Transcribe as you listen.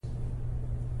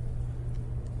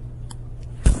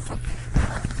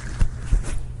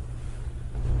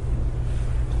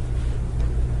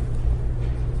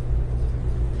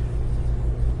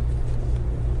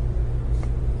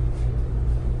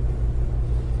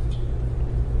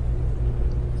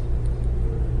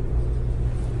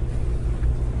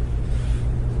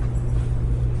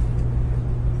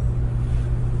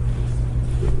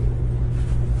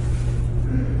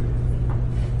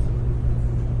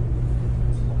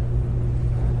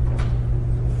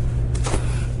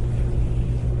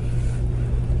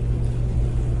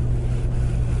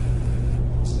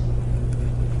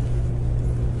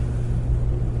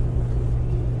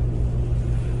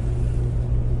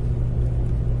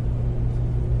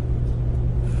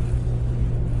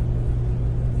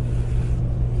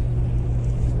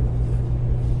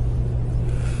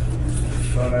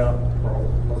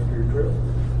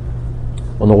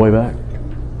On the way back?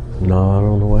 Not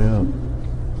on the way up.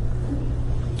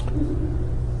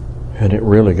 And it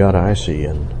really got icy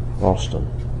in Austin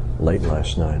late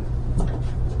last night.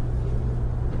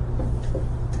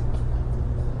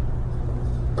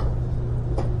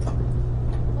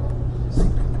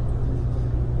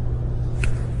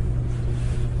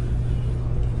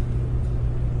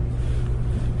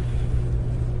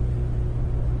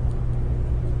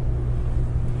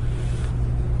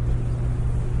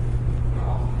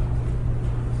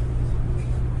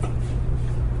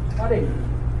 Howdy.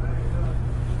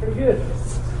 Pretty good.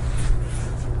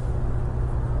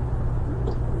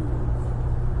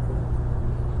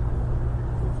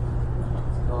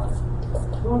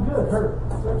 Doing good, Herb.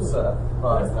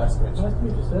 Hi, nice to meet you. Nice to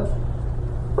meet you, Seth.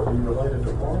 Are you related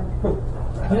to Warren?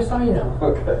 Yes, I am.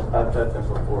 Okay, I've met him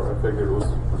before. I figured it was.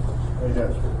 How you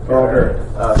doing?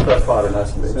 Seth Potter,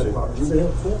 nice to meet you. You been here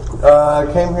before?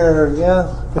 I came here,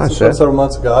 several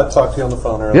months ago. I talked to you on the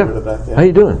phone earlier today. Yeah. How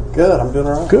you doing? Good, I'm doing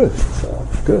all right. Good. So,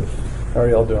 Good. how are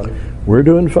y'all doing? We're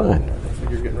doing fine. So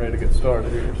you're getting ready to get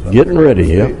started here. So. Getting ready,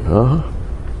 yep. Uh-huh.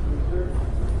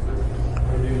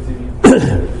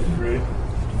 Ready?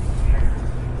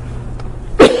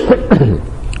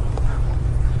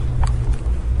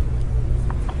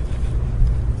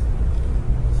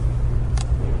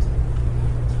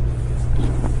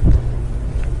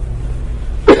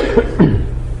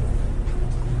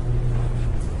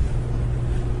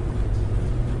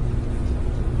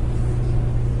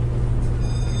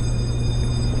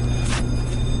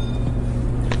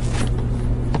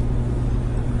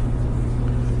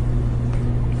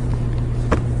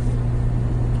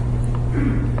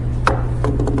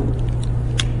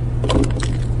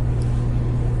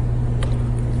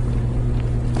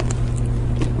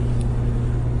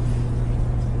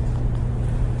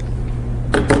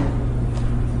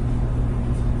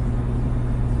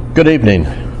 Good evening.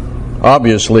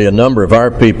 Obviously, a number of our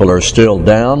people are still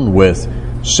down with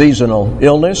seasonal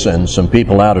illness and some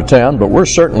people out of town, but we're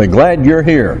certainly glad you're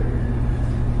here.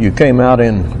 You came out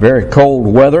in very cold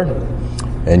weather,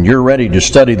 and you're ready to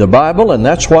study the Bible, and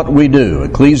that's what we do.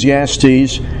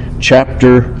 Ecclesiastes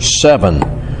chapter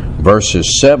 7,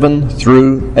 verses 7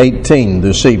 through 18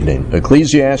 this evening.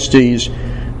 Ecclesiastes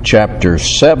chapter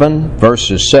 7,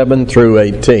 verses 7 through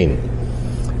 18.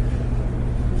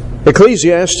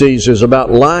 Ecclesiastes is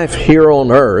about life here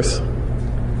on earth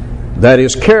that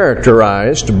is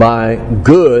characterized by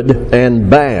good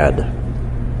and bad.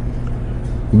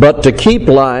 But to keep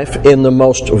life in the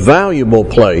most valuable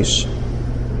place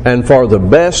and for the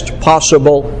best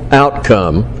possible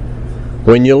outcome,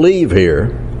 when you leave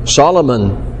here,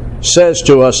 Solomon says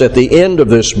to us at the end of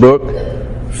this book,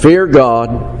 fear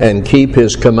God and keep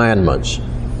His commandments.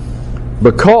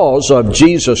 Because of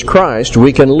Jesus Christ,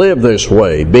 we can live this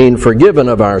way, being forgiven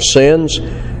of our sins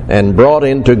and brought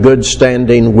into good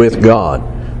standing with God.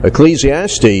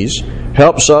 Ecclesiastes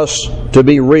helps us to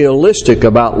be realistic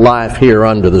about life here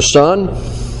under the sun,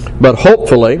 but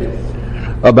hopefully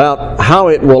about how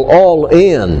it will all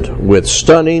end with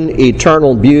stunning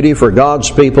eternal beauty for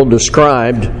God's people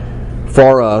described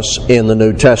for us in the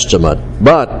New Testament.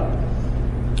 But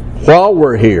while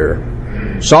we're here,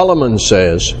 Solomon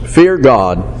says, fear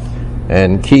God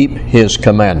and keep His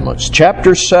commandments.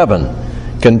 Chapter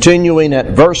 7, continuing at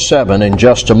verse 7 in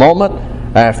just a moment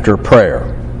after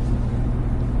prayer.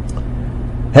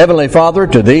 Heavenly Father,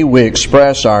 to Thee we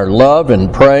express our love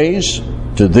and praise,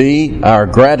 to Thee our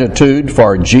gratitude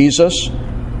for Jesus,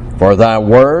 for Thy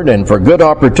Word, and for good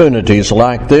opportunities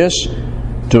like this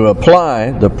to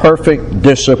apply the perfect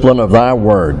discipline of Thy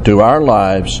Word to our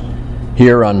lives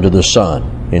here under the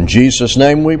sun. In Jesus'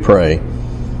 name we pray,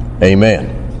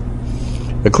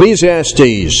 amen.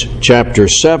 Ecclesiastes chapter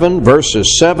 7,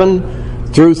 verses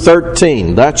 7 through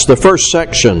 13. That's the first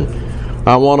section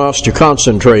I want us to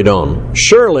concentrate on.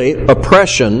 Surely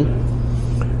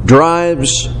oppression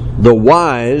drives the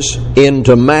wise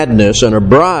into madness, and a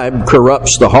bribe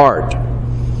corrupts the heart.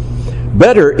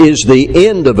 Better is the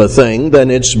end of a thing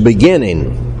than its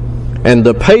beginning, and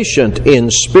the patient in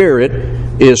spirit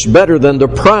is better than the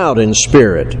proud in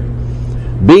spirit.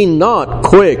 Be not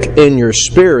quick in your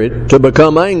spirit to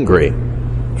become angry,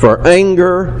 for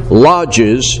anger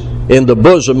lodges in the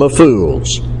bosom of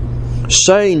fools.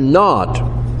 Say not,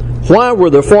 why were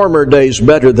the former days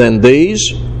better than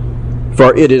these?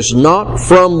 For it is not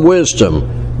from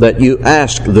wisdom that you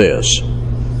ask this.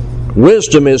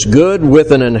 Wisdom is good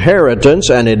with an inheritance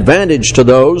and advantage to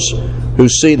those who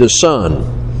see the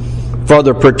sun. For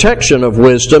the protection of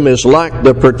wisdom is like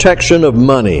the protection of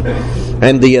money,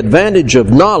 and the advantage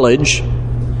of knowledge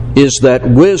is that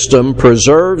wisdom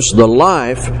preserves the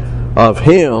life of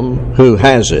him who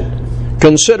has it.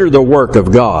 Consider the work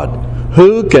of God.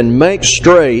 Who can make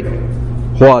straight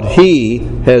what He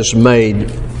has made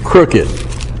crooked?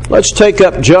 Let's take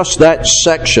up just that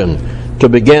section to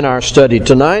begin our study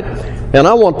tonight. And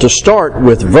I want to start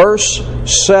with verse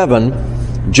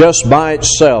 7 just by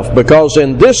itself, because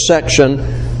in this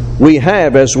section we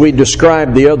have, as we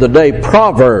described the other day,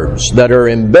 proverbs that are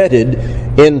embedded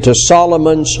into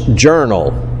Solomon's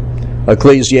journal,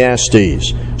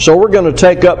 Ecclesiastes. So we're going to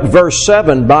take up verse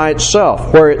 7 by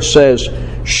itself, where it says,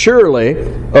 surely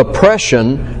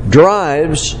oppression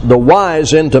drives the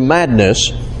wise into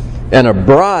madness, and a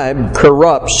bribe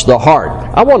corrupts the heart.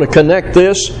 I want to connect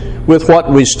this with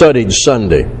what we studied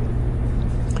Sunday.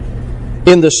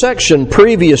 In the section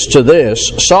previous to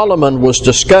this, Solomon was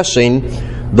discussing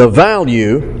the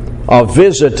value of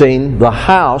visiting the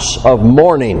house of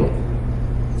mourning.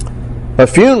 A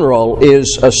funeral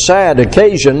is a sad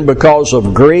occasion because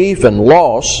of grief and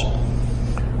loss,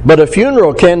 but a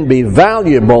funeral can be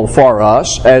valuable for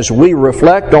us as we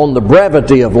reflect on the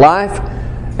brevity of life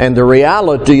and the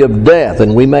reality of death,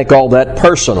 and we make all that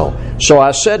personal. So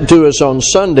I said to us on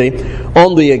Sunday,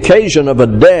 on the occasion of a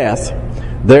death,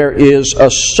 there is a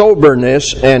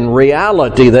soberness and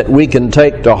reality that we can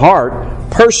take to heart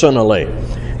personally.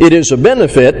 It is a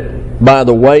benefit, by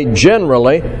the way,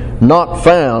 generally not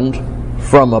found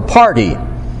from a party,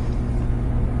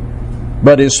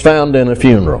 but is found in a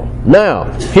funeral.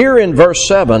 Now, here in verse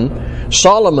 7,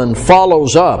 Solomon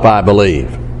follows up, I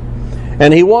believe.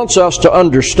 And he wants us to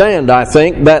understand, I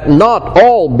think, that not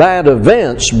all bad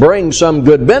events bring some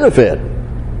good benefit.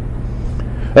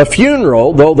 A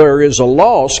funeral, though there is a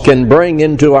loss, can bring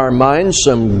into our minds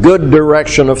some good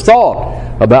direction of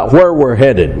thought about where we're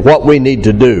headed, what we need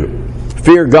to do.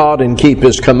 Fear God and keep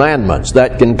His commandments.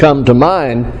 That can come to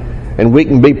mind, and we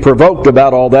can be provoked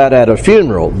about all that at a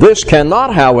funeral. This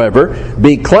cannot, however,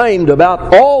 be claimed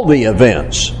about all the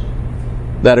events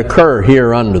that occur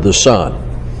here under the sun.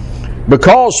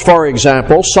 Because, for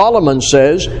example, Solomon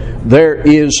says there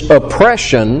is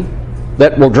oppression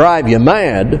that will drive you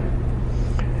mad,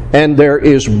 and there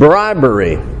is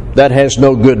bribery that has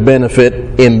no good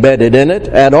benefit embedded in it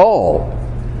at all.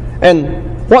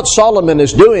 And what Solomon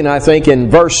is doing, I think, in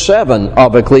verse 7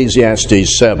 of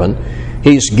Ecclesiastes 7,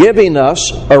 he's giving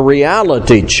us a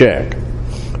reality check.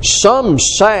 Some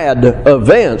sad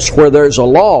events where there's a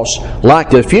loss,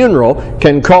 like a funeral,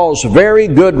 can cause very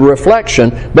good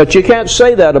reflection, but you can't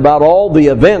say that about all the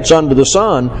events under the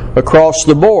sun across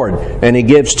the board. And he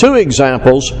gives two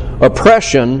examples,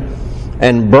 oppression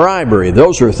and bribery.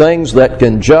 Those are things that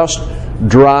can just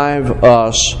drive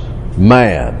us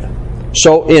mad.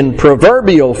 So in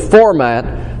proverbial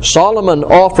format, Solomon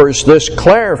offers this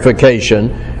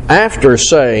clarification after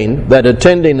saying that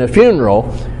attending a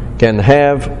funeral can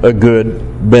have a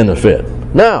good benefit.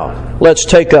 Now, let's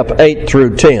take up 8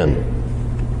 through 10.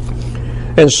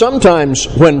 And sometimes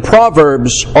when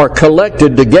proverbs are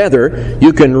collected together,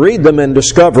 you can read them and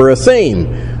discover a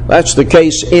theme. That's the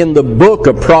case in the book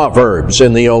of Proverbs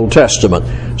in the Old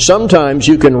Testament. Sometimes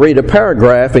you can read a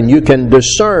paragraph and you can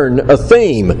discern a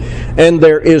theme. And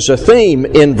there is a theme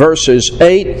in verses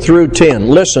 8 through 10.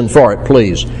 Listen for it,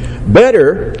 please.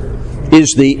 Better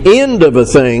is the end of a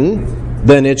thing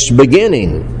than its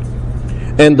beginning,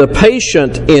 and the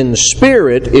patient in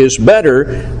spirit is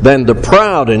better than the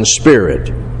proud in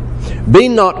spirit. Be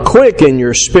not quick in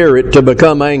your spirit to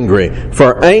become angry,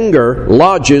 for anger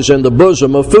lodges in the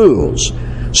bosom of fools.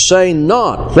 Say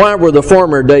not, why were the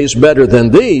former days better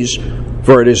than these?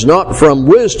 For it is not from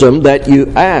wisdom that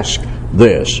you ask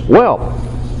this. Well,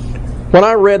 when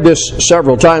I read this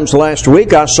several times last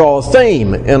week, I saw a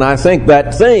theme, and I think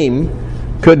that theme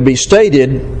could be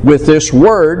stated with this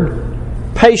word,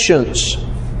 patience.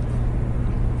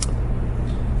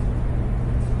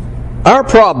 Our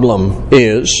problem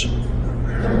is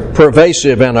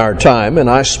pervasive in our time, and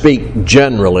I speak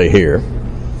generally here.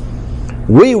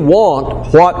 We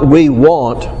want what we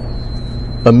want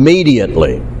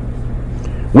immediately.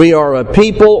 We are a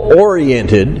people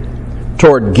oriented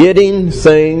toward getting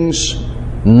things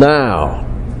now.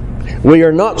 We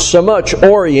are not so much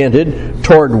oriented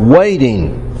toward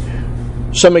waiting.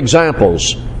 Some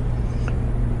examples.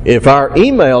 If our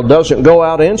email doesn't go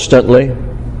out instantly,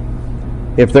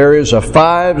 if there is a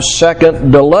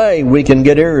 5-second delay, we can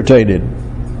get irritated.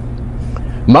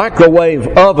 Microwave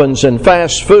ovens and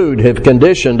fast food have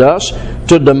conditioned us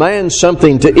to demand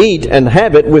something to eat and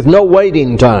have it with no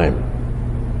waiting time.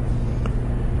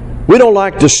 We don't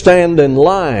like to stand in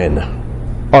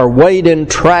line or wait in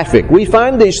traffic. We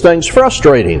find these things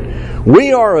frustrating.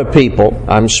 We are a people,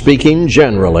 I'm speaking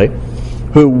generally,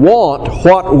 who want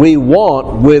what we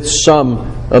want with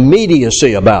some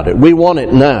immediacy about it. We want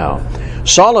it now.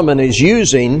 Solomon is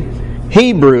using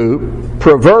Hebrew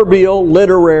proverbial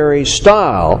literary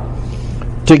style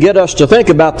to get us to think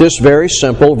about this very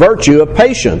simple virtue of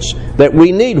patience that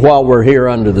we need while we're here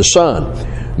under the sun.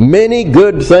 Many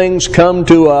good things come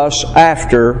to us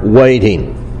after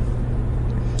waiting.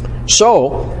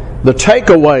 So, the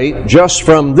takeaway just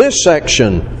from this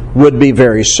section would be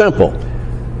very simple.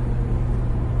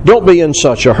 Don't be in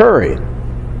such a hurry.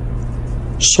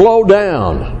 Slow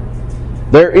down.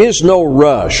 There is no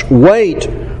rush. Wait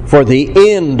for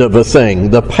the end of a thing.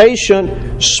 The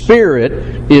patient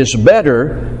spirit is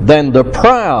better than the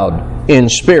proud in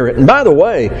spirit. And by the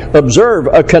way, observe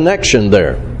a connection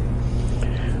there.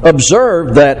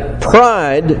 Observe that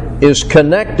pride is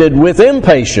connected with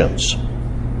impatience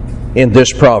in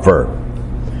this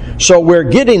proverb. So we're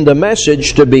getting the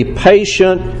message to be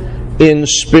patient in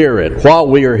spirit while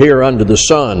we are here under the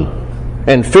sun.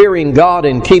 And fearing God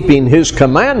and keeping His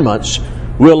commandments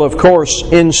will, of course,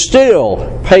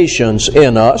 instill patience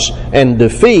in us and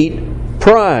defeat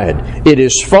pride. It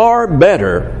is far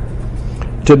better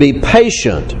to be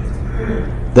patient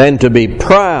than to be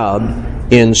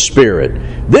proud in spirit.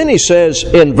 Then he says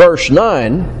in verse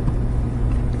 9,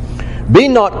 "Be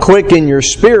not quick in your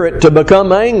spirit to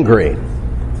become angry,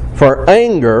 for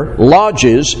anger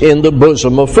lodges in the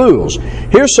bosom of fools."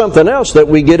 Here's something else that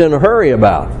we get in a hurry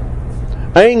about.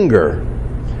 Anger.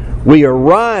 We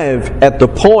arrive at the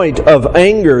point of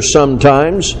anger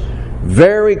sometimes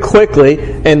very quickly,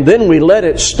 and then we let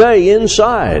it stay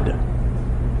inside.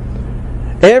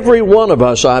 Every one of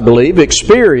us, I believe,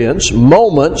 experience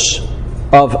moments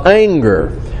of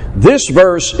anger. This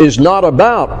verse is not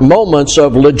about moments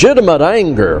of legitimate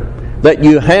anger that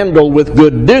you handle with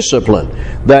good discipline,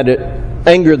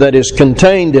 anger that is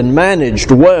contained and managed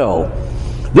well.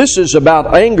 This is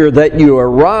about anger that you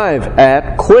arrive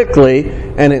at quickly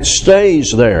and it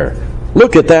stays there.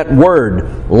 Look at that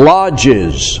word,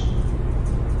 lodges.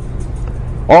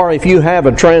 Or if you have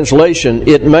a translation,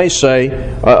 it may say,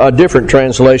 a different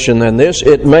translation than this,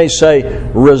 it may say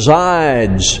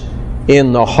resides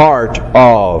in the heart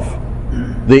of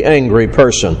the angry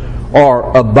person,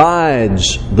 or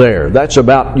abides there. That's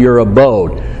about your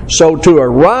abode. So to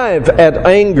arrive at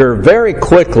anger very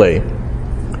quickly,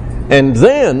 and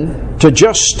then to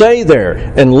just stay there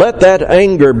and let that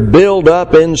anger build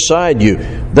up inside you,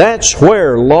 that's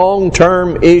where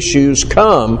long-term issues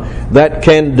come that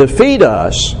can defeat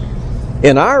us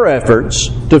in our efforts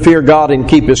to fear God and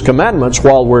keep His commandments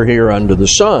while we're here under the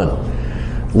sun.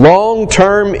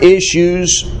 Long-term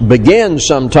issues begin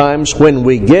sometimes when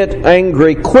we get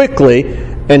angry quickly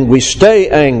and we stay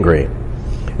angry.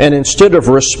 And instead of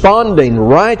responding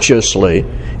righteously,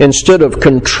 instead of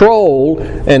control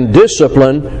and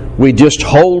discipline, we just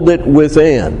hold it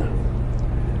within.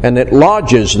 And it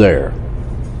lodges there.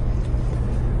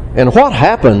 And what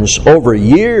happens over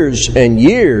years and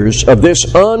years of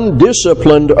this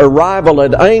undisciplined arrival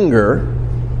at anger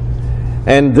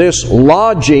and this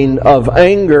lodging of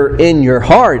anger in your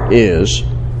heart is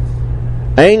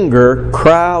anger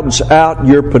crowds out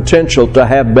your potential to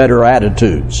have better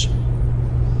attitudes.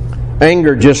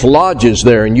 Anger just lodges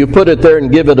there, and you put it there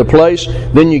and give it a place,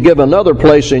 then you give another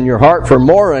place in your heart for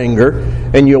more anger,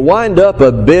 and you wind up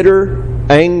a bitter,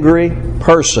 angry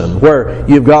person where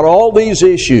you've got all these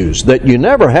issues that you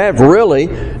never have really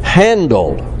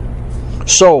handled.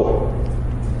 So,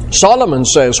 Solomon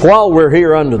says, while we're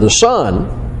here under the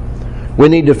sun, we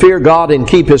need to fear God and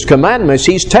keep His commandments.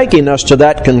 He's taking us to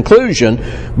that conclusion,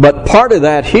 but part of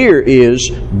that here is,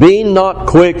 be not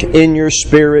quick in your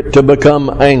spirit to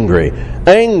become angry.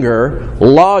 Anger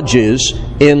lodges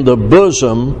in the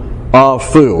bosom of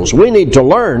fools. We need to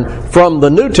learn from the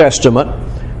New Testament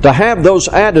to have those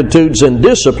attitudes and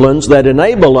disciplines that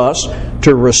enable us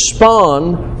to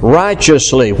respond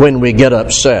righteously when we get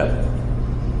upset.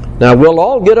 Now, we'll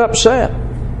all get upset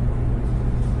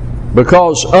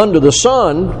because under the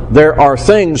sun there are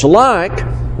things like,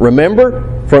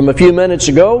 remember from a few minutes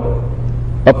ago,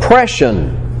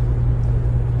 oppression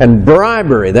and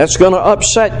bribery. That's going to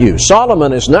upset you.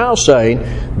 Solomon is now saying,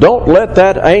 don't let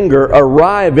that anger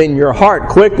arrive in your heart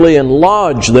quickly and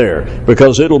lodge there,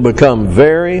 because it'll become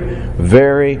very,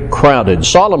 very crowded.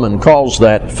 Solomon calls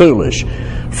that foolish.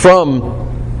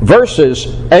 From verses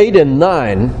 8 and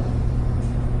 9,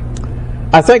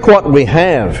 I think what we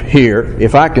have here,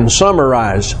 if I can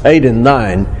summarize 8 and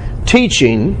 9,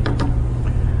 teaching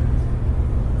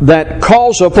that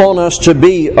calls upon us to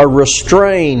be a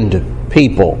restrained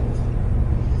people,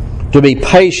 to be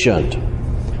patient,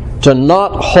 to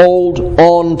not hold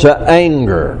on to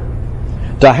anger,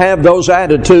 to have those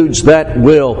attitudes that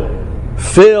will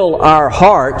fill our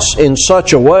hearts in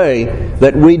such a way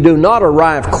that we do not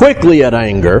arrive quickly at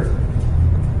anger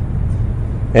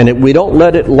and we don't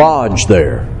let it lodge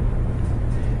there.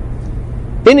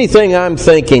 Anything I'm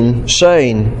thinking,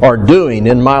 saying, or doing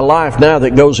in my life now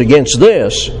that goes against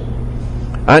this,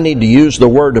 I need to use the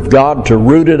Word of God to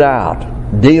root it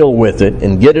out, deal with it,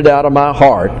 and get it out of my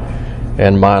heart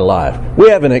and my life. We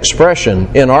have an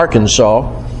expression in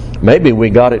Arkansas, maybe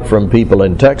we got it from people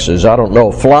in Texas, I don't know,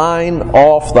 flying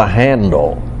off the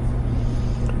handle.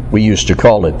 We used to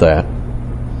call it that.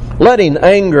 Letting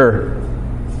anger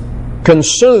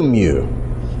consume you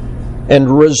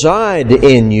and reside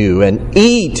in you and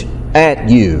eat at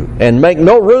you and make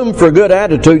no room for good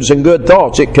attitudes and good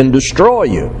thoughts. It can destroy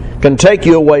you, can take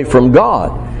you away from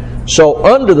God. So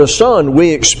under the sun we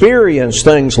experience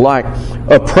things like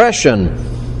oppression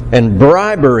and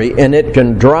bribery, and it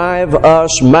can drive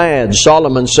us mad.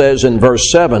 Solomon says in verse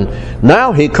 7,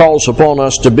 now he calls upon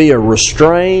us to be a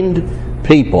restrained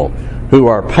people who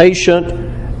are patient,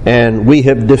 and we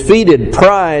have defeated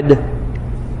pride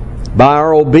by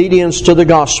our obedience to the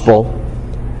gospel,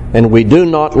 and we do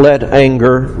not let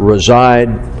anger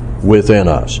reside within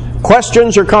us.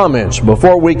 Questions or comments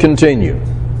before we continue?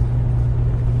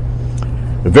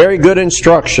 A very good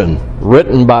instruction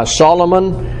written by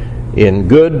Solomon in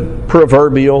good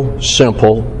proverbial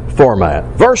simple format.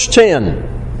 Verse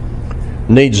 10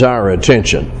 needs our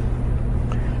attention.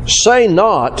 Say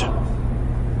not,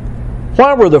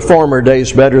 why were the former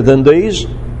days better than these?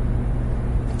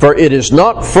 For it is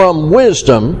not from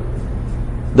wisdom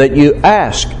that you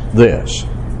ask this.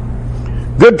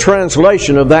 Good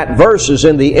translation of that verse is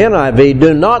in the NIV.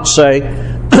 Do not say,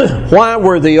 why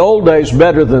were the old days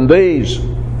better than these?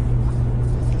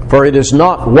 For it is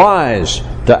not wise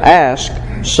to ask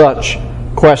such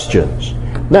questions.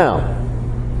 Now,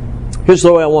 here's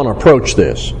the way I want to approach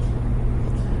this.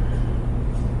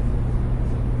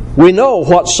 We know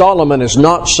what Solomon is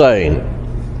not saying.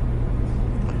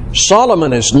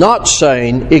 Solomon is not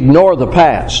saying, ignore the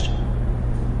past.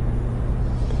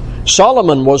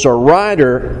 Solomon was a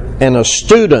writer and a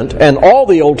student, and all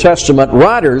the Old Testament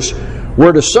writers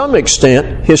were to some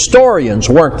extent historians,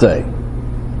 weren't they?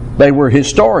 They were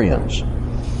historians.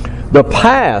 The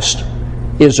past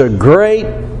is a great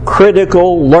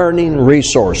critical learning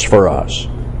resource for us.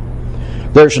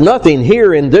 There's nothing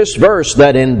here in this verse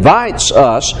that invites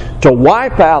us to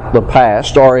wipe out the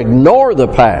past or ignore the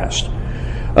past.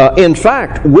 In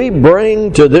fact, we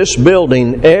bring to this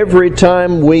building every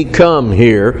time we come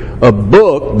here a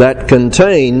book that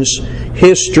contains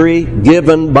history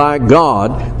given by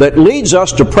God that leads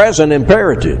us to present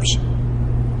imperatives.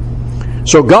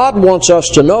 So God wants us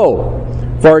to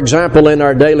know, for example, in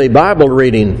our daily Bible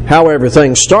reading, how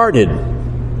everything started,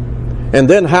 and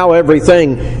then how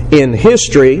everything in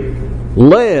history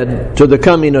led to the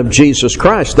coming of Jesus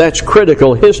Christ. That's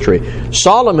critical history.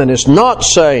 Solomon is not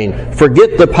saying,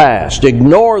 forget the past,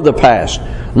 ignore the past.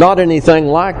 Not anything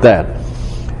like that.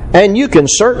 And you can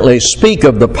certainly speak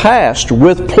of the past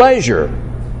with pleasure.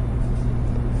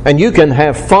 And you can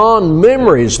have fond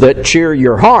memories that cheer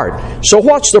your heart. So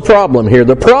what's the problem here?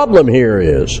 The problem here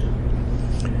is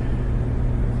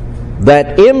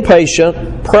that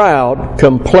impatient, proud,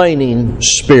 complaining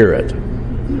spirit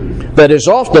that is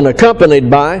often accompanied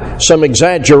by some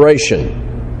exaggeration.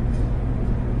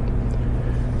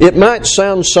 It might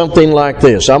sound something like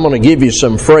this. I'm going to give you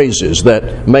some phrases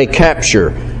that may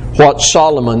capture what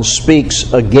Solomon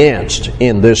speaks against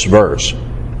in this verse.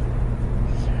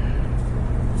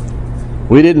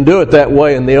 We didn't do it that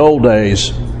way in the old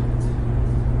days.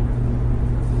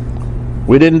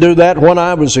 We didn't do that when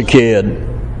I was a kid.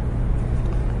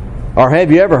 Or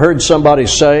have you ever heard somebody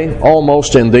say,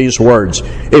 almost in these words,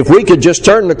 if we could just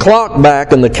turn the clock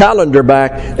back and the calendar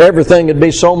back, everything would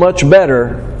be so much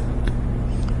better.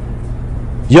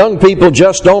 Young people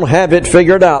just don't have it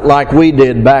figured out like we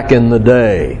did back in the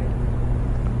day.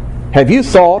 Have you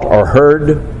thought or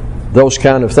heard those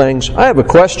kind of things? I have a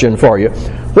question for you.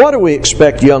 What do we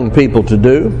expect young people to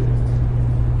do?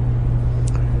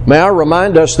 May I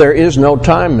remind us there is no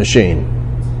time machine.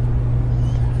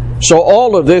 So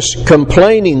all of this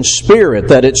complaining spirit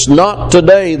that it's not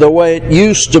today the way it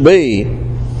used to be,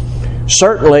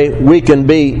 certainly we can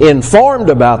be informed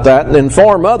about that and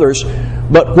inform others,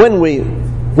 but when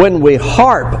we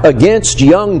harp against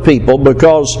young people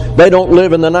because they don't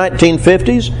live in the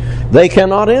 1950s, they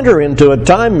cannot enter into a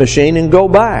time machine and go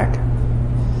back.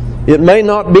 It may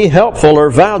not be helpful or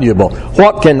valuable.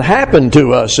 What can happen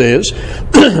to us is,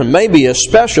 maybe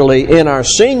especially in our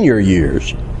senior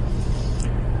years,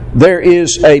 there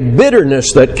is a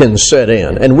bitterness that can set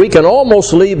in, and we can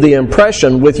almost leave the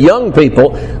impression with young people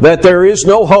that there is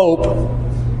no hope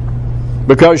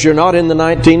because you're not in the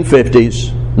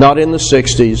 1950s, not in the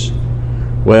 60s,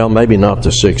 well, maybe not the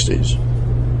 60s.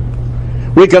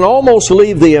 We can almost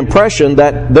leave the impression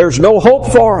that there's no hope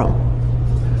for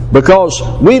them because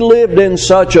we lived in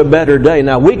such a better day.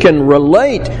 Now, we can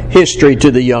relate history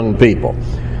to the young people,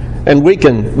 and we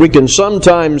can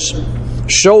sometimes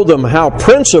show them how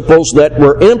principles that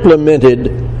were implemented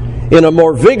in a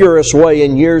more vigorous way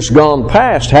in years gone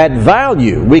past had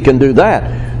value. We can do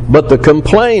that. But the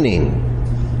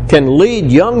complaining can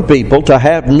lead young people to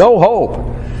have no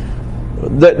hope.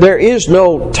 There is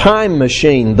no time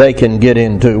machine they can get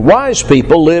into. Wise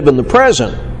people live in the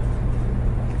present.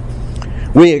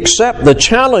 We accept the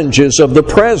challenges of the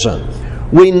present.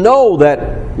 We know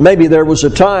that maybe there was a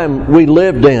time we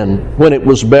lived in when it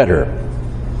was better.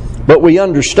 But we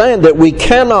understand that we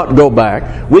cannot go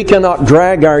back. We cannot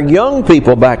drag our young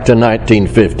people back to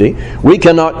 1950. We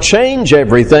cannot change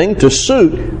everything to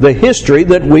suit the history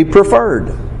that we preferred.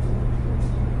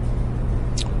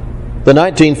 The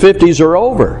 1950s are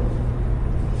over.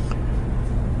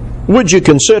 Would you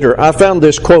consider, I found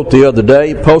this quote the other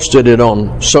day, posted it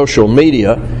on social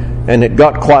media, and it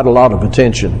got quite a lot of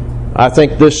attention. I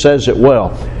think this says it well.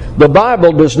 The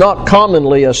Bible does not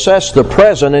commonly assess the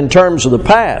present in terms of the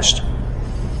past,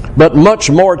 but much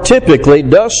more typically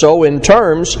does so in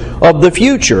terms of the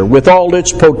future with all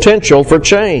its potential for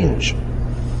change.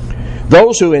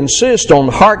 Those who insist on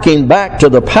harking back to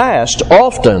the past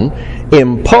often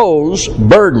impose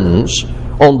burdens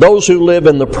on those who live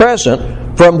in the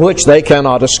present from which they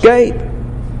cannot escape.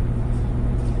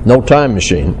 No time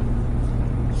machine.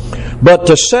 But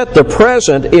to set the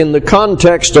present in the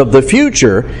context of the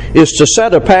future is to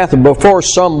set a path before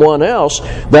someone else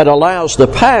that allows the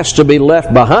past to be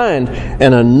left behind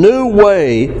and a new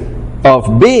way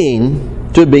of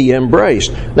being to be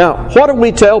embraced. Now, what do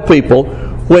we tell people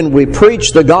when we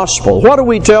preach the gospel? What do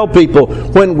we tell people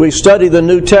when we study the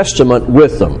New Testament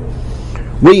with them?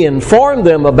 We inform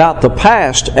them about the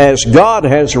past as God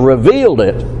has revealed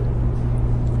it.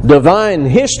 Divine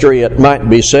history, it might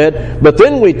be said, but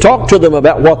then we talk to them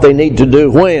about what they need to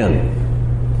do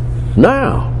when?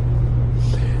 Now.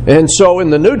 And so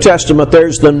in the New Testament,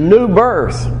 there's the new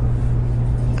birth.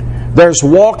 There's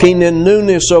walking in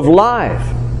newness of life.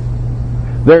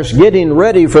 There's getting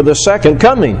ready for the second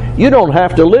coming. You don't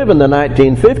have to live in the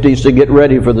 1950s to get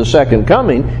ready for the second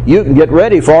coming. You can get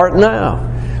ready for it now.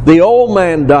 The old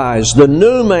man dies, the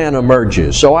new man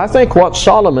emerges. So I think what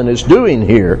Solomon is doing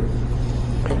here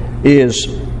is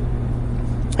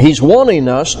he's wanting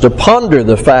us to ponder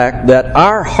the fact that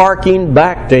our harking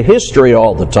back to history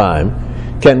all the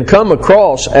time can come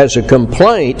across as a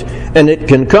complaint, and it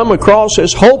can come across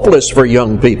as hopeless for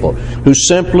young people who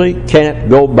simply can't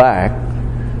go back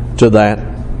to that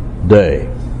day.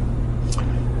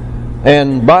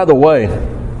 And by the way,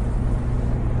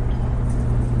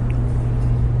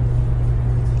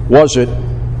 was it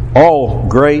all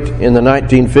great in the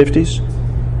 1950s?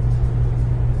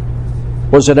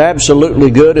 Was it absolutely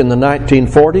good in the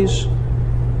 1940s?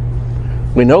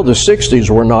 We know the 60s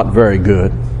were not very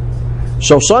good.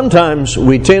 So sometimes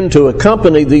we tend to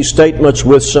accompany these statements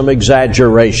with some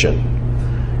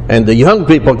exaggeration. And the young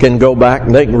people can go back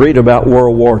and they can read about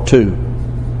World War II.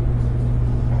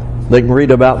 They can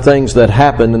read about things that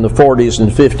happened in the 40s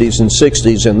and 50s and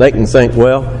 60s, and they can think,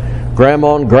 well,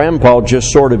 Grandma and Grandpa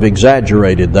just sort of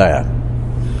exaggerated that.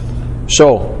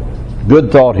 So,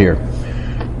 good thought here.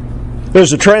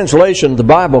 There's a translation of the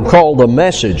Bible called The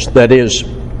Message that is,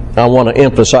 I want to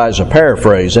emphasize a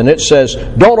paraphrase, and it says,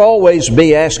 don't always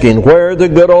be asking, where are the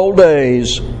good old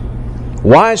days?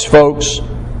 Wise folks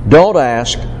don't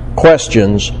ask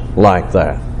questions like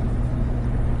that.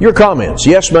 Your comments?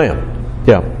 Yes, ma'am.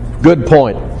 Yeah, good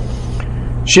point.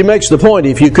 She makes the point,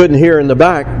 if you couldn't hear in the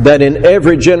back, that in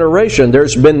every generation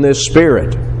there's been this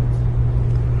spirit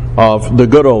of the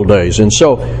good old days. And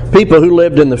so people who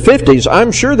lived in the 50s,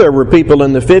 I'm sure there were people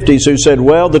in the 50s who said,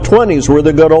 well, the 20s were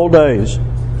the good old days.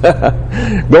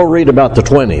 Go read about the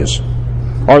 20s.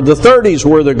 Or the 30s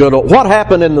were the good old... What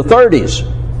happened in the 30s?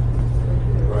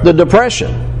 The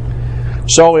Depression.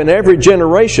 So in every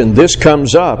generation this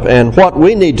comes up, and what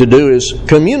we need to do is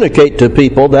communicate to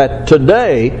people that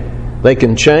today they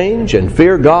can change and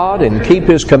fear God and keep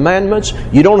His commandments.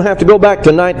 You don't have to go back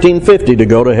to 1950 to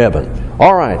go to heaven.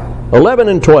 All right, 11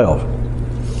 and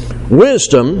 12.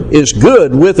 Wisdom is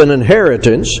good with an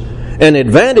inheritance, an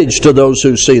advantage to those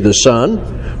who see the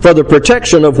sun. For the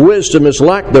protection of wisdom is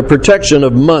like the protection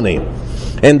of money,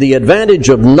 and the advantage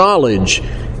of knowledge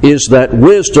is that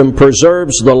wisdom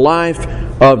preserves the life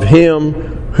of him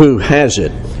who has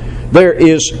it. There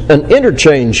is an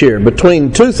interchange here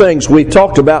between two things we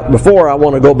talked about before. I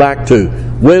want to go back to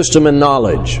wisdom and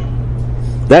knowledge.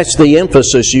 That's the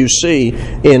emphasis you see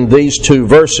in these two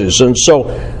verses. And so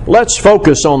let's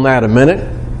focus on that a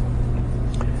minute.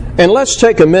 And let's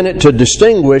take a minute to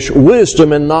distinguish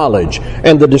wisdom and knowledge.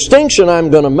 And the distinction I'm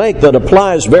going to make that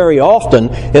applies very often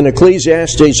in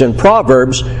Ecclesiastes and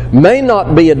Proverbs may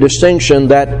not be a distinction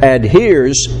that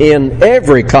adheres in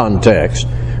every context,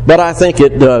 but I think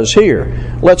it does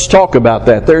here. Let's talk about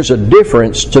that. There's a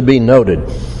difference to be noted.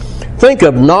 Think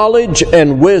of knowledge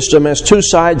and wisdom as two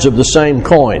sides of the same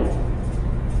coin.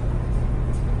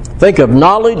 Think of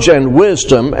knowledge and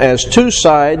wisdom as two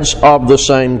sides of the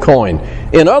same coin.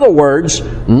 In other words,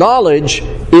 knowledge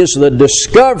is the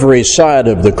discovery side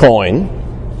of the coin.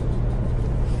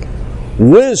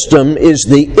 Wisdom is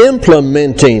the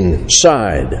implementing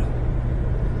side.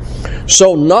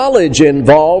 So knowledge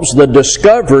involves the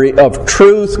discovery of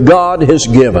truth God has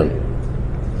given.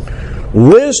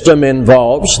 Wisdom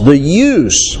involves the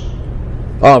use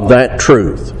of that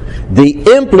truth, the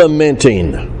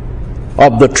implementing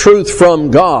of the truth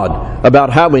from God about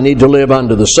how we need to live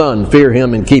under the sun, fear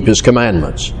Him, and keep His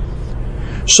commandments.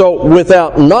 So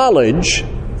without knowledge,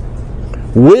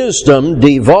 wisdom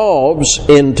devolves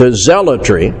into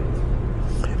zealotry,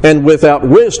 and without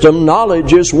wisdom,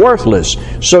 knowledge is worthless.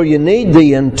 So you need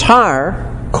the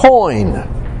entire coin.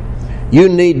 You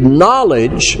need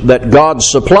knowledge that God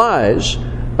supplies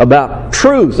about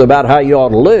truth, about how you ought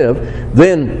to live.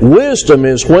 Then wisdom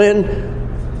is when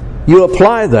you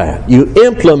apply that. You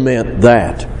implement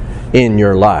that in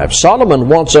your life. Solomon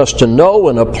wants us to know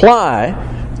and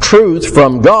apply truth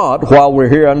from God while we're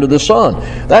here under the sun.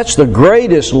 That's the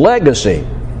greatest legacy,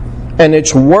 and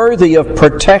it's worthy of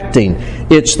protecting.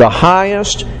 It's the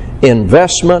highest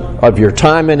investment of your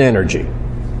time and energy.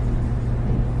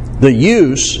 The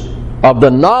use of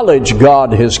the knowledge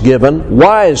God has given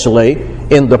wisely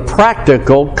in the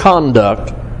practical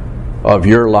conduct of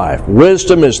your life.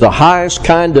 Wisdom is the highest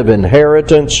kind of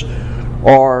inheritance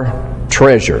or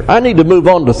treasure. I need to move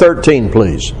on to 13,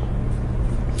 please.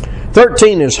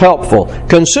 13 is helpful.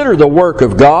 Consider the work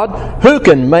of God. Who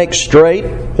can make straight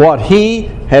what He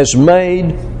has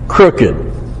made crooked?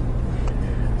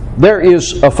 There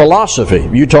is a philosophy.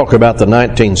 You talk about the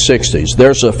 1960s.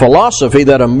 There's a philosophy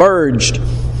that emerged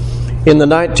in the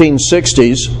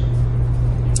 1960s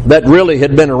that really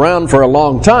had been around for a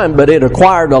long time, but it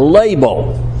acquired a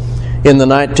label in the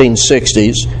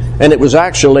 1960s, and it was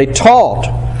actually taught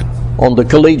on the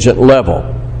collegiate level.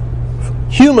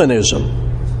 Humanism.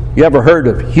 You ever heard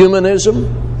of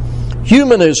humanism?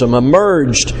 Humanism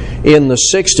emerged in the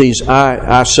 60s.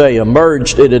 I say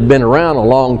emerged, it had been around a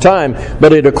long time,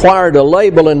 but it acquired a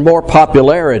label and more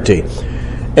popularity.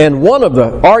 And one of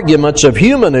the arguments of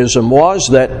humanism was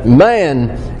that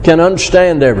man can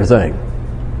understand everything.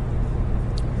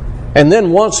 And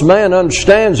then once man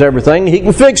understands everything, he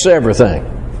can fix everything.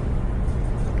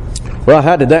 Well,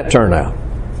 how did that turn out?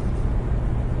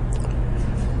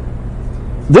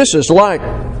 This is like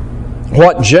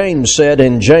what James said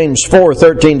in James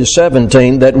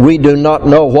 4:13-17, that we do not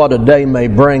know what a day may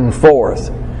bring forth.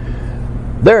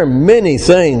 There are many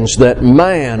things that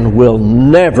man will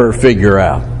never figure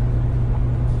out.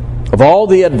 Of all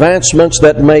the advancements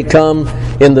that may come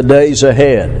in the days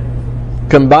ahead,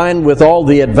 combined with all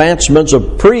the advancements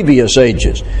of previous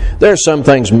ages, there are some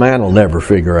things man will never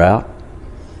figure out.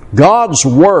 God's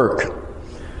work,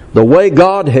 the way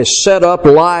God has set up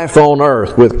life on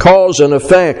earth with cause and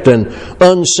effect and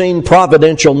unseen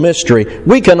providential mystery,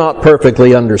 we cannot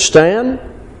perfectly understand.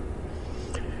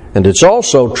 And it's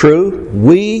also true,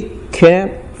 we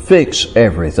can't fix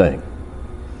everything.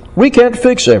 We can't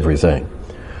fix everything.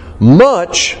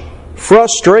 Much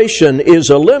frustration is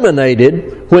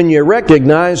eliminated when you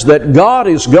recognize that God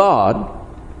is God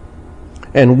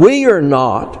and we are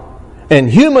not, and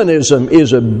humanism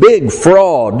is a big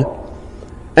fraud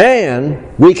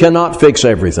And we cannot fix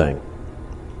everything.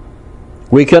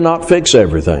 We cannot fix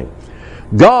everything.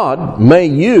 God may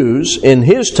use in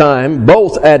His time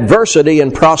both adversity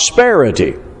and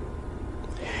prosperity.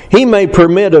 He may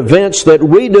permit events that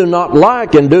we do not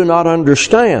like and do not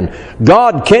understand.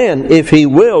 God can, if He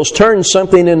wills, turn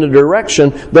something in a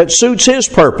direction that suits His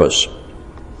purpose.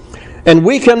 And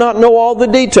we cannot know all the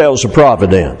details of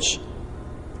providence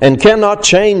and cannot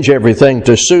change everything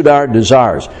to suit our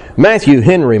desires. Matthew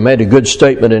Henry made a good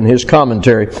statement in his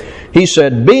commentary. He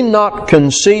said, "Be not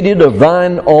conceited of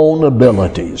thine own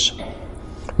abilities."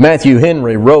 Matthew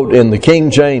Henry wrote in the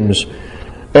King James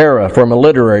era from a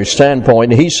literary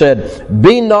standpoint. He said,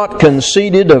 "Be not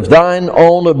conceited of thine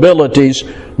own abilities,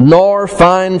 nor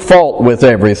find fault with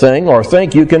everything, or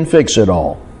think you can fix it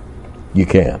all." You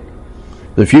can't.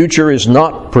 The future is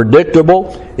not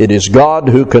predictable. It is God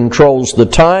who controls the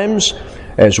times,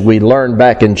 as we learned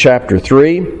back in chapter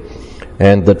 3,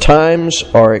 and the times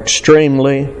are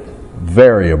extremely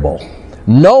variable.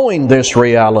 Knowing this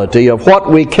reality of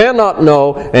what we cannot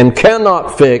know and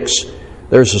cannot fix,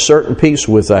 there's a certain peace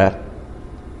with that.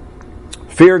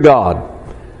 Fear God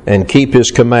and keep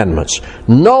His commandments.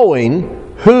 Knowing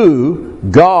who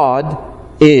God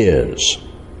is.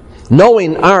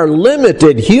 Knowing our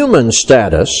limited human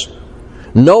status,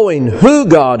 knowing who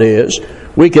God is,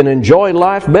 we can enjoy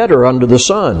life better under the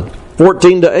sun.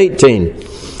 14 to 18.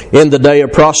 In the day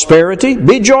of prosperity,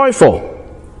 be joyful.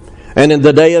 And in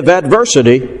the day of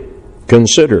adversity,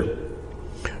 consider.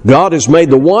 God has made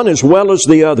the one as well as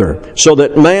the other, so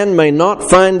that man may not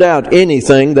find out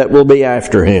anything that will be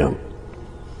after him.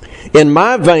 In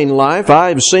my vain life, I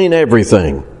have seen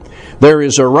everything. There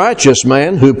is a righteous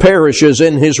man who perishes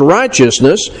in his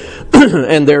righteousness,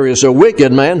 and there is a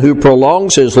wicked man who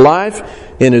prolongs his life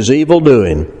in his evil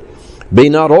doing. Be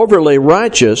not overly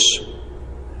righteous,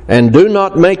 and do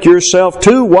not make yourself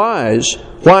too wise.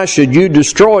 Why should you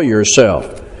destroy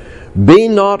yourself? Be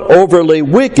not overly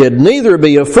wicked, neither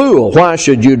be a fool. Why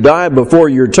should you die before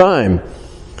your time?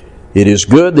 It is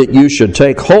good that you should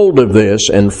take hold of this,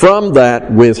 and from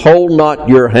that withhold not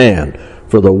your hand.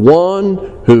 For the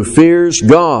one who fears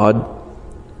God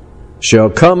shall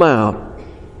come out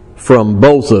from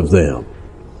both of them.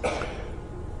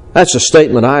 That's a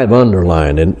statement I have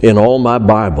underlined in all my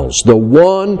Bibles. The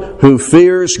one who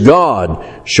fears God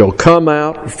shall come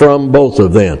out from both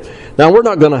of them. Now, we're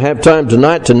not going to have time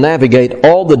tonight to navigate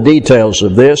all the details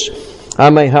of this. I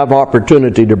may have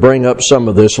opportunity to bring up some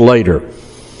of this later.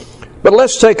 But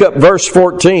let's take up verse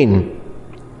 14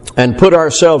 and put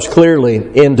ourselves clearly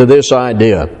into this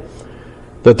idea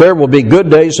that there will be good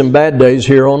days and bad days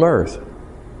here on earth.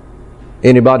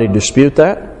 Anybody dispute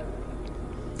that?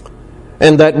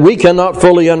 And that we cannot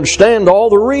fully understand all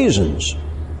the reasons,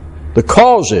 the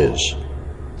causes,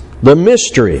 the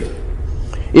mystery.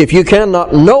 If you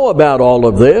cannot know about all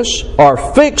of this or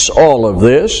fix all of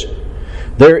this,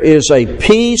 there is a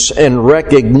peace and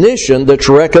recognition that's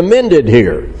recommended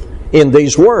here in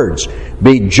these words.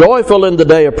 Be joyful in the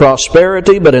day of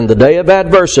prosperity, but in the day of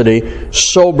adversity,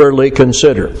 soberly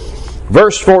consider.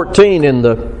 Verse 14 in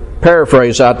the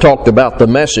paraphrase, I talked about the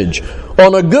message.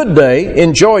 On a good day,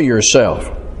 enjoy yourself.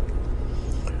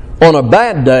 On a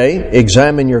bad day,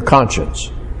 examine your conscience.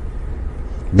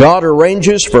 God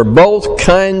arranges for both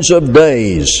kinds of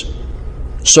days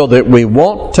so that we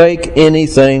won't take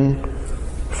anything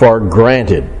for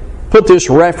granted. Put this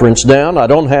reference down. I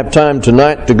don't have time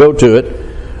tonight to go to it.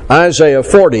 Isaiah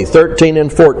 40, 13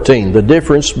 and 14. The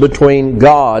difference between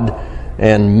God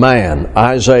and man.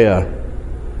 Isaiah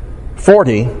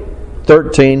 40,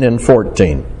 13 and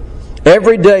 14.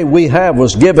 Every day we have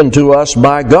was given to us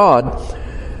by God.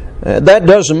 That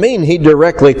doesn't mean He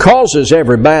directly causes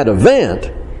every bad event,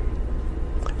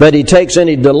 that He takes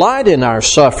any delight in our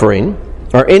suffering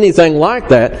or anything like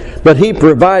that, but He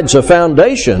provides a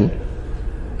foundation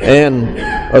and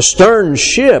a stern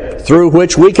ship through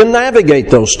which we can navigate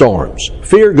those storms.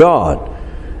 Fear God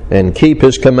and keep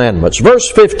His commandments. Verse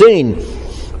 15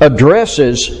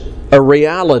 addresses a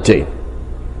reality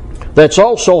that's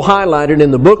also highlighted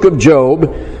in the book of Job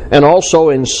and also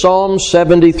in Psalm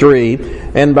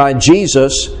 73 and by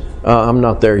Jesus, I'm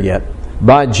not there yet,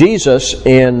 by Jesus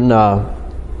in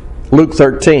Luke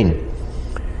 13.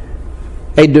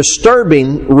 A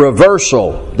disturbing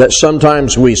reversal that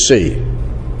sometimes we see.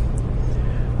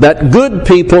 That good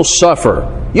people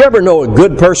suffer. You ever know a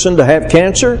good person to have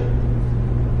cancer?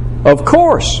 Of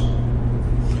course.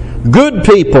 Good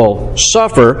people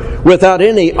suffer without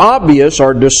any obvious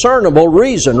or discernible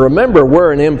reason. Remember,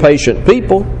 we're an impatient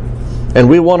people. And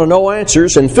we want to know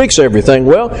answers and fix everything.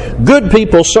 Well, good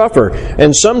people suffer,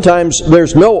 and sometimes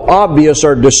there's no obvious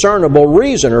or discernible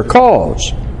reason or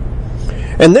cause.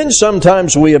 And then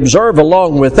sometimes we observe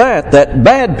along with that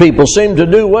bad people seem to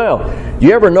do well. Do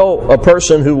you ever know a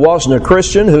person who wasn't a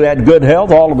Christian who had good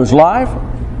health all of his life?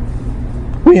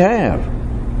 We have.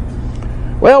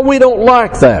 Well, we don't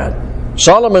like that.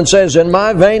 Solomon says, in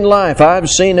my vain life I've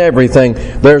seen everything.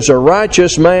 There's a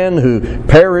righteous man who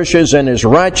perishes in his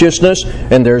righteousness,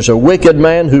 and there's a wicked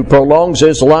man who prolongs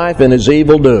his life in his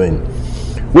evil doing.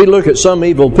 We look at some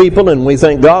evil people and we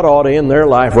think God ought to end their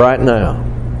life right now.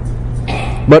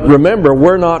 But remember,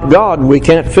 we're not God. We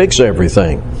can't fix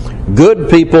everything. Good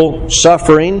people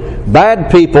suffering,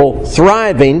 bad people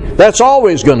thriving, that's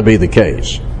always going to be the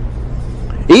case.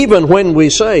 Even when we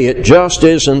say it just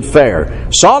isn't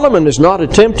fair. Solomon is not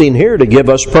attempting here to give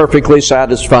us perfectly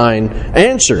satisfying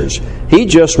answers. He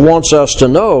just wants us to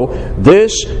know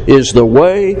this is the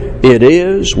way it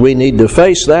is. We need to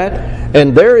face that.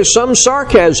 And there is some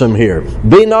sarcasm here.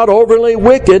 Be not overly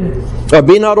wicked,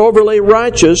 be not overly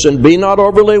righteous, and be not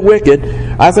overly wicked.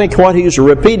 I think what he's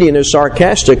repeating is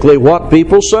sarcastically what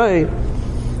people say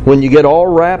when you get all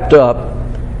wrapped up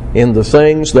in the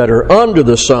things that are under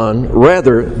the sun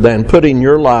rather than putting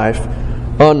your life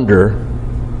under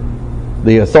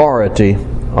the authority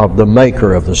of the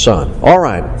maker of the sun. All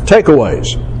right,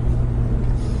 takeaways.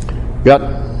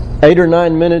 Got 8 or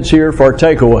 9 minutes here for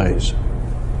takeaways.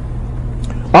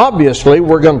 Obviously,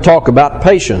 we're going to talk about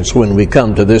patience when we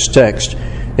come to this text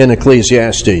in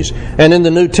Ecclesiastes. And in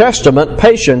the New Testament,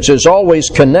 patience is always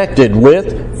connected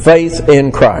with faith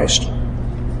in Christ.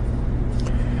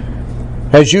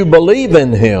 As you believe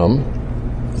in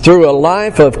Him, through a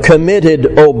life of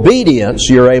committed obedience,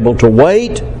 you're able to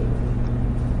wait,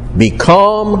 be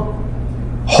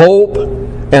calm, hope,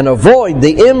 and avoid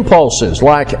the impulses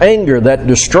like anger that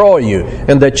destroy you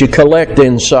and that you collect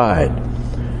inside.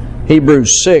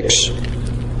 Hebrews 6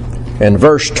 and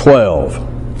verse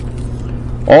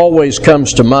 12 always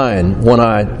comes to mind when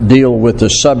I deal with the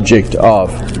subject of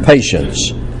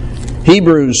patience.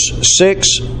 Hebrews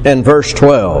 6 and verse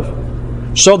 12.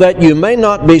 So that you may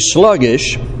not be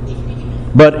sluggish,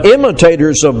 but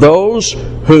imitators of those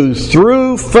who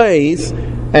through faith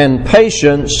and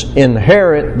patience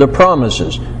inherit the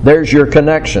promises. There's your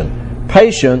connection.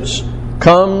 Patience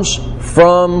comes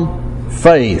from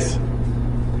faith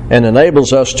and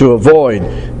enables us to avoid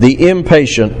the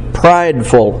impatient,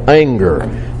 prideful anger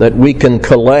that we can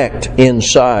collect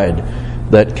inside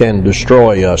that can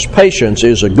destroy us. Patience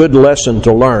is a good lesson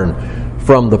to learn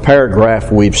from the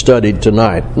paragraph we've studied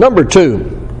tonight. Number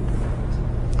 2,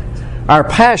 our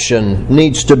passion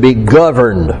needs to be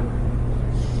governed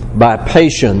by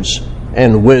patience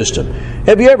and wisdom.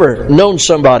 Have you ever known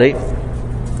somebody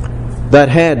that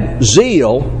had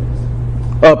zeal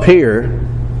up here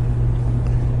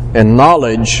and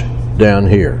knowledge down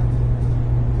here?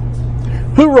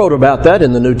 Who wrote about that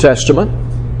in the New Testament?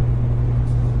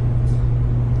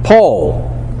 Paul.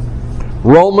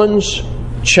 Romans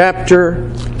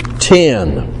chapter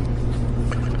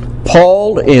 10.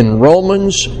 Paul in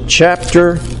Romans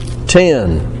chapter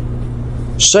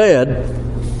 10 said,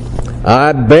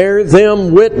 I bear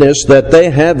them witness that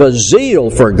they have a zeal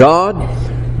for God,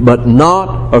 but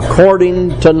not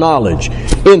according to knowledge.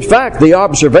 In fact, the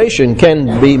observation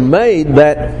can be made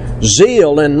that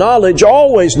zeal and knowledge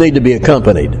always need to be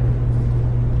accompanied.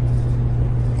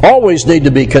 Always need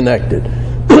to be connected.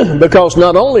 Because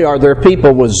not only are there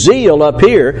people with zeal up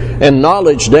here and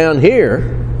knowledge down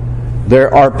here,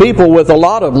 there are people with a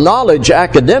lot of knowledge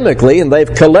academically, and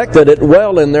they've collected it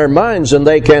well in their minds and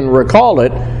they can recall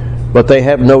it, but they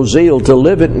have no zeal to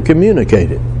live it and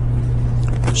communicate it.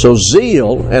 So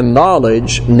zeal and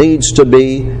knowledge needs to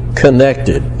be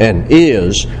connected, and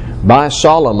is by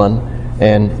Solomon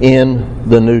and in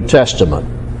the New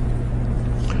Testament.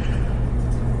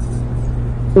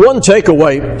 One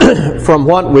takeaway from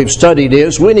what we've studied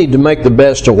is we need to make the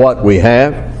best of what we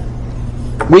have.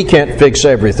 We can't fix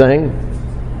everything.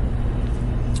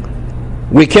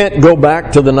 We can't go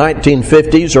back to the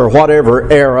 1950s or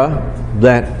whatever era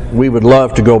that we would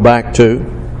love to go back to.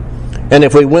 And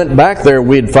if we went back there,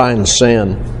 we'd find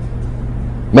sin.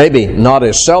 Maybe not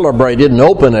as celebrated and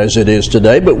open as it is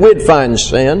today, but we'd find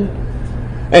sin.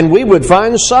 And we would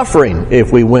find suffering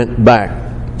if we went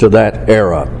back to that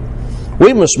era.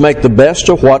 We must make the best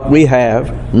of what we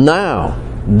have now,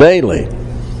 daily.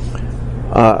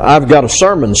 I've got a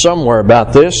sermon somewhere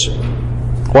about this.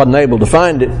 Wasn't able to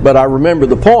find it, but I remember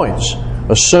the points.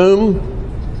 Assume,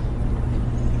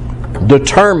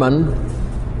 determine,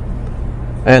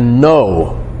 and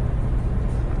know.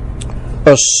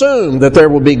 Assume that there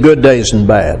will be good days and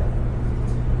bad.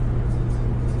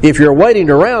 if you're waiting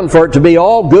around for it to be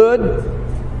all good,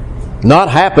 not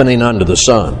happening under the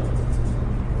sun.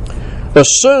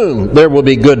 Assume there will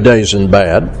be good days and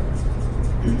bad.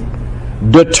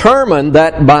 Determine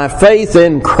that by faith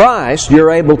in Christ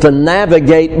you're able to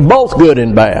navigate both good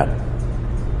and bad.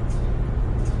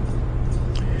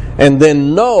 And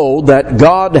then know that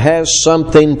God has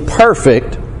something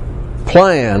perfect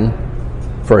planned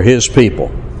for His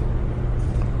people.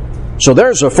 So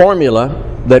there's a formula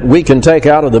that we can take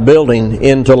out of the building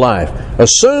into life.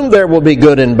 Assume there will be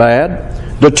good and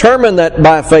bad. Determine that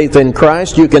by faith in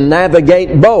Christ you can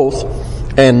navigate both,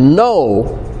 and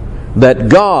know that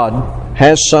God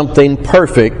has something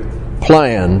perfect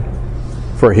planned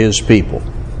for His people.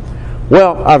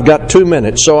 Well, I've got 2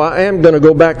 minutes, so I am going to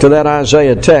go back to that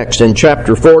Isaiah text in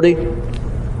chapter 40,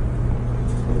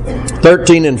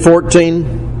 13 and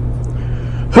 14.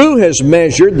 Who has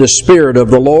measured the Spirit of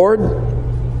the Lord?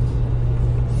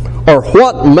 Or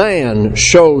what man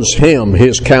shows Him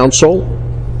His counsel?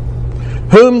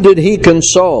 Whom did He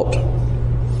consult?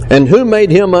 And who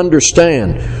made him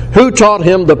understand? Who taught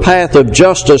him the path of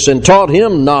justice and taught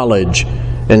him knowledge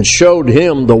and showed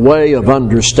him the way of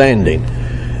understanding?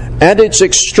 At its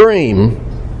extreme,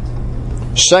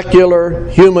 secular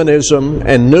humanism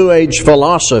and New Age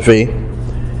philosophy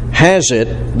has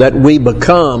it that we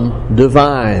become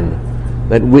divine,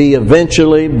 that we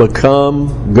eventually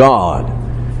become God.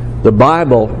 The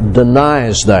Bible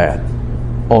denies that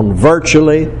on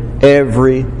virtually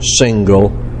every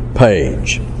single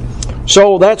page.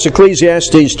 So that's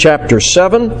Ecclesiastes chapter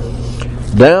 7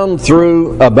 down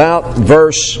through about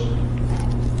verse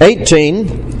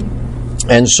 18.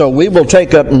 And so we will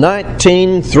take up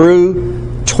 19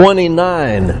 through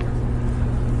 29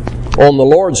 on the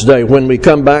Lord's Day when we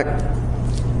come back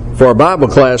for our Bible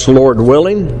class, Lord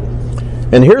willing.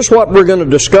 And here's what we're going to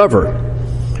discover.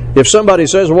 If somebody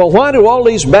says, well, why do all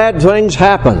these bad things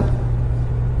happen?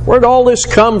 Where'd all this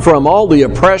come from? All the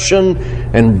oppression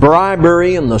and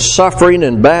bribery and the suffering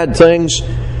and bad things.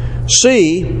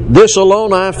 See, this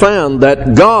alone I found,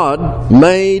 that God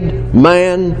made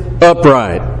man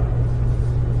upright.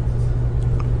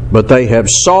 But they have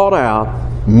sought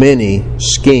out many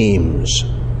schemes.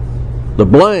 The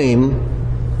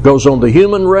blame goes on the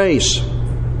human race,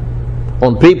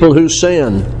 on people who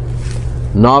sin,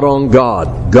 not on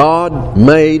God. God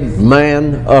made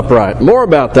man upright. More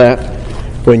about that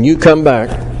when you come back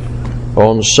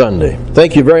on Sunday.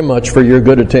 Thank you very much for your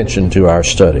good attention to our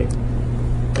study.